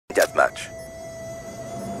Deathmatch.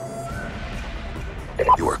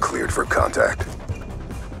 You are cleared for contact.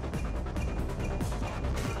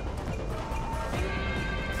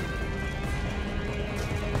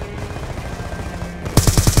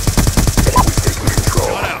 We've taken control.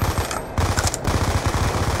 Got out.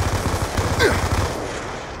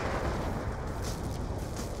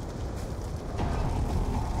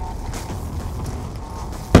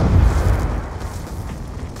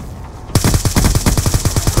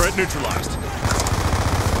 Threat neutralized.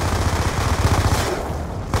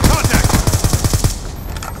 Contact!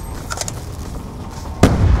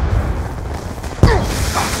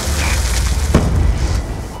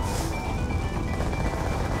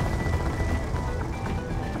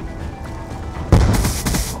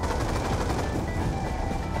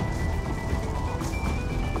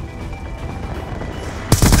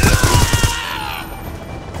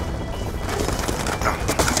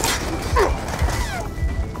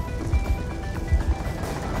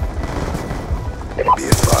 Be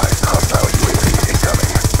advised, hostile UAV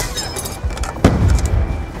incoming.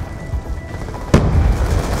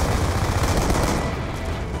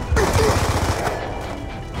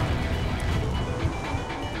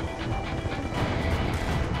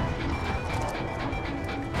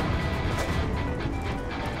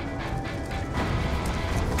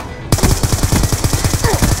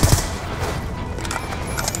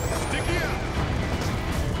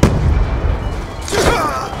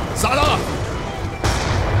 Salah!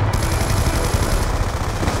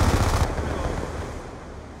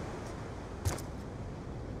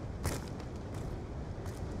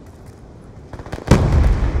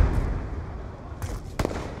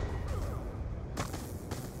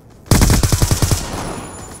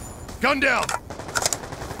 Gun down!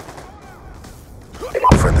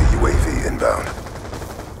 Friendly UAV inbound.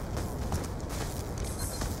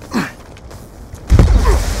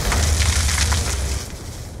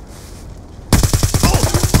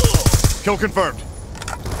 Kill confirmed.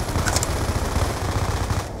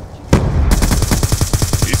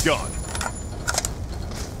 He's gone.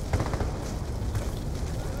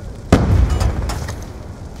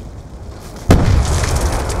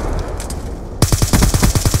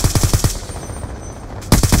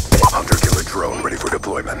 Hunter-killer drone ready for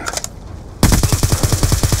deployment.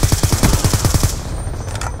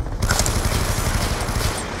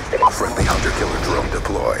 Friendly hunter-killer drone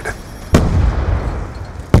deployed.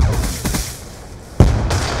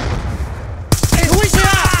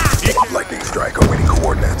 Lightning strike awaiting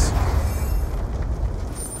coordinates.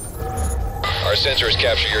 Our sensors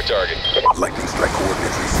capture your target. Lightning strike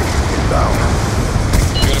coordinates received inbound.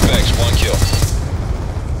 Good effects, 1 kill.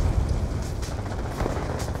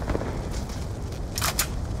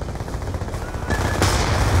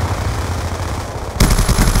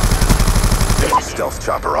 Stealth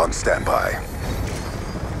chopper on standby.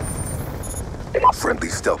 Friendly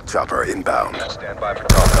stealth chopper inbound. Stand by for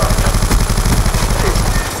talk.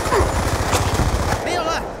 没有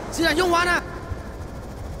了，资源用完了。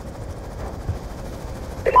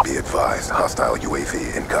 Be advised, hostile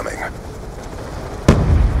UAV incoming.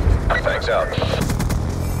 Thanks out.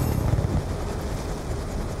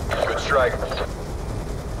 Good strike.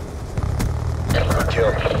 Good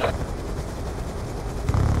kill.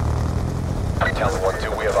 Talon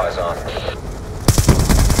 1-2, we have eyes on.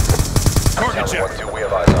 Target Talon check. 1-2, we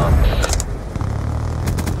have eyes on.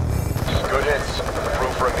 Good hits.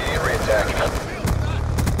 Proof for immediate re-attack.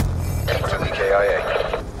 2 KIA.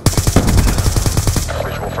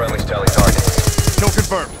 Visual friendlies tally target. Kill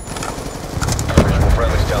confirmed. Visual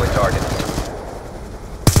friendlies tally target.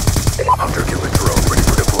 Hunter-killer drone ready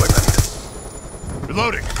for deployment.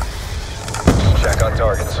 Reloading. Check on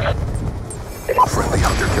targets. Friendly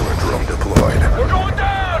hunter-killer drone deployed. We're going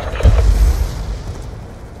down!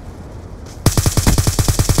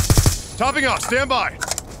 Topping off. Stand by.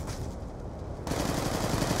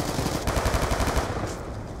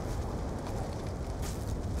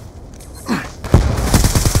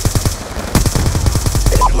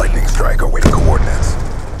 Lightning strike awaiting coordinates.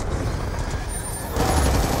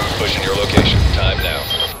 Pushing your location. Time now.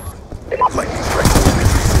 Lightning strike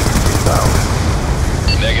coordinates received inbound.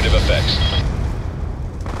 Negative effects.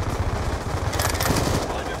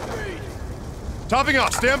 Topping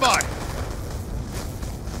off. Stand by.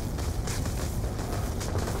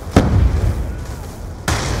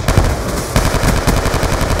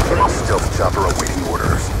 Stealth chopper awaiting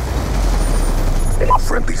orders.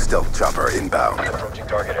 Friendly stealth chopper inbound. Approaching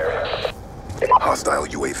target area. Hostile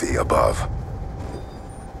UAV above.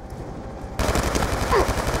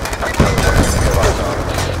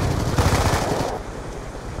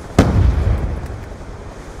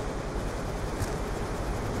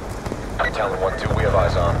 Talon 1-2, we have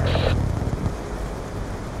eyes on.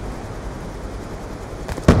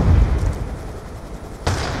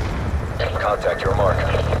 Contact your mark.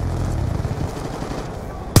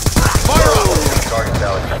 Fire up! Target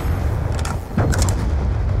tally.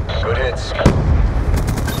 Good hits. 2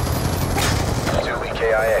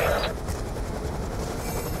 EKIA.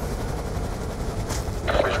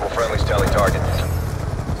 Visual friendlies tally target.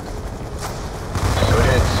 Good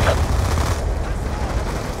hits.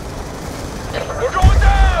 We're going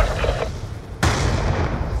down!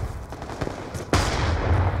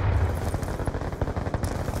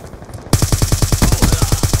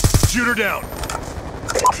 Shoot her down.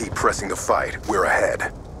 Keep pressing the fight. We're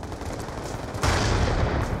ahead.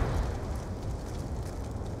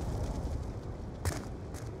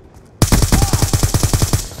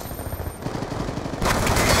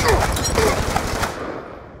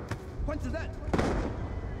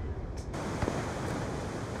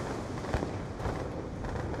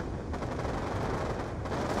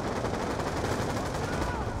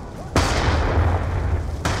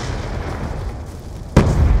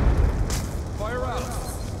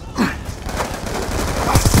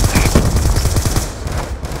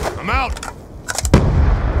 I'm out.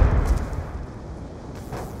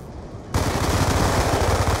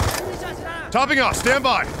 Topping off. Stand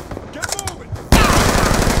by. Get moving!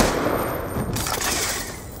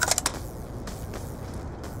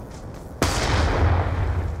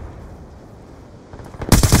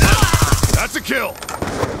 That's a kill.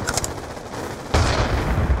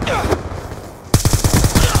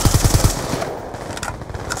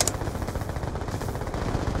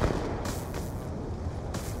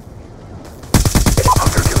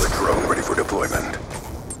 Hunter-killer drone ready for deployment.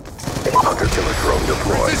 Hunter-killer drone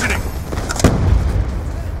deployed. Transitioning.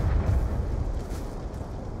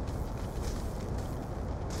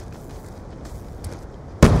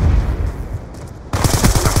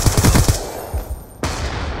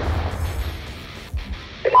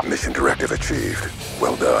 Mission directive achieved.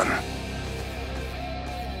 Well done.